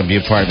show. You want to be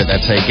a part of it?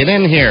 That's how you get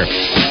in here.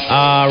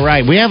 All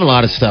right, we have a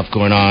lot of stuff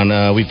going on.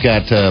 We've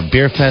got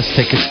Beer Fest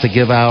tickets to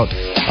give out.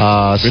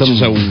 Which is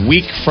a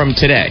week from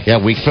today.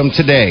 Yeah, a week from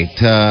today.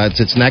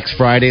 It's next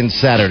Friday and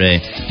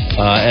Saturday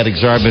at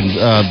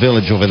Exarban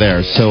Village over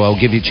there. So I'll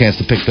give you a chance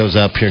to pick those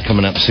up here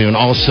coming up soon.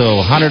 Also,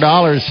 $100.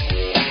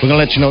 We're going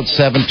to let you know at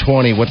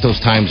 7:20 what those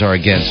times are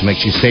again, so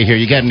make sure you stay here.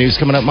 You got news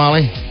coming up,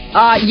 Molly?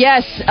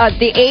 Yes.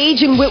 The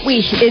age in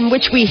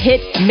which we hit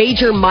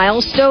major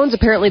milestones,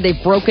 apparently they've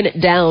broken it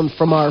down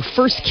from our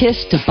first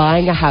kiss to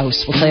buying a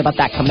house. We'll tell you about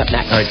that coming up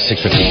next. All right,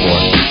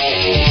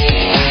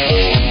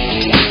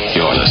 6:54.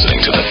 You're listening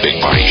to The Big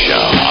Party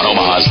Show on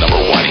Omaha's number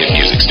one hit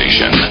music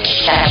station.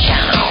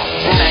 Channel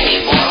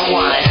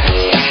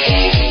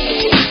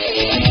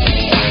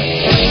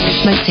 94.1.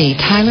 This might see.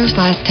 Tyler's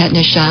last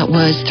tetanus shot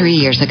was 3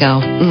 years ago.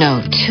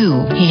 No,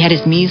 2. He had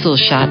his measles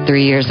shot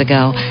 3 years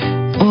ago.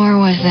 Or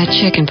was that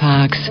chicken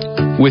pox?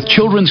 With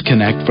Children's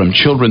Connect from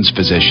Children's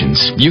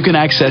Physicians, you can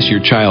access your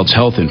child's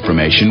health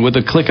information with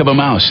a click of a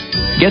mouse.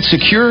 Get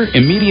secure,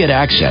 immediate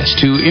access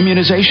to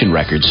immunization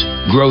records,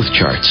 growth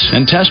charts,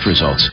 and test results.